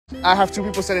I have two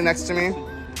people sitting next to me.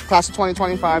 Class of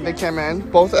 2025, they came in.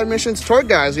 Both admissions tour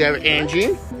guys. We have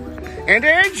Angie and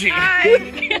Angie.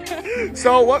 Hi.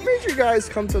 So what made you guys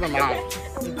come to the Mount?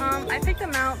 I picked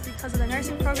them out because of the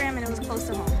nursing program and it was close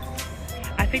to home.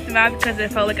 I picked them out because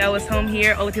it felt like I was home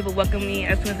here. All the people welcomed me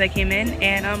as soon as I came in,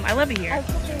 and I love it here.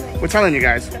 We're telling you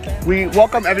guys, we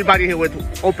welcome everybody here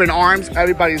with open arms.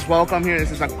 Everybody's welcome here.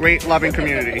 This is a great, loving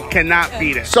community. Cannot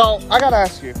beat it. So I gotta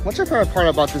ask you, what's your favorite part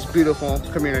about this beautiful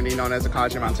community known as the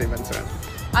College of Mount St. Vincent?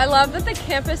 I love that the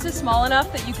campus is small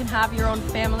enough that you can have your own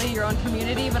family, your own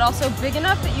community, but also big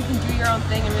enough that you can do your own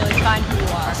thing and really find who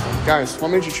you are. Guys, what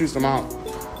made you choose the Mount?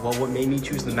 Well, what made me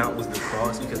choose the Mount was the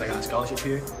cross because I got a scholarship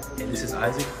here, and this is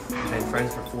Isaac. We've been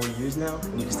friends for 4 years now,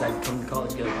 and we decided to come to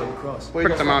college together to play lacrosse. Why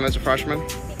picked the Mount as a freshman?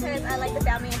 Because I like the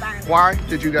family environment. Why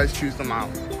did you guys choose the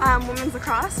Mount? Women's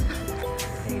lacrosse.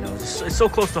 You know, it's so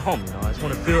close to home, you know. I just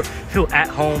want to feel at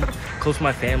home, close to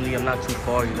my family. I'm not too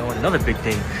far, you know. And another big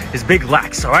thing is big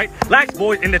lax, all right? Lax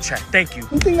boys in the chat. Thank you.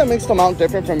 One thing that makes the Mount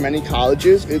different from many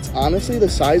colleges, it's honestly the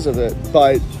size of it.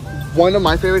 But one of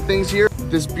my favorite things here,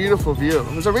 this beautiful view.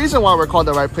 There's a reason why we're called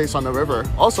the right place on the river.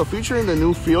 Also featuring the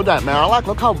new field at Marillac.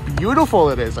 Look how beautiful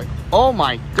it is. Like, oh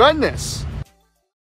my goodness.